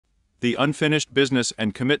The unfinished business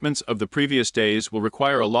and commitments of the previous days will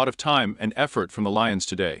require a lot of time and effort from the Lions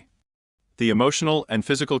today. The emotional and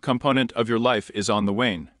physical component of your life is on the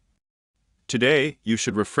wane. Today, you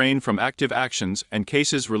should refrain from active actions and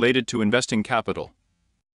cases related to investing capital.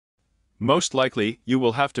 Most likely, you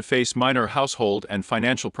will have to face minor household and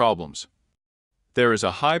financial problems. There is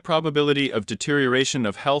a high probability of deterioration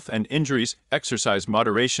of health and injuries. Exercise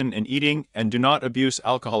moderation in eating and do not abuse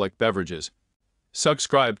alcoholic beverages.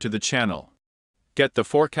 Subscribe to the channel. Get the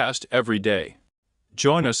forecast every day.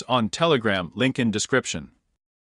 Join us on Telegram, link in description.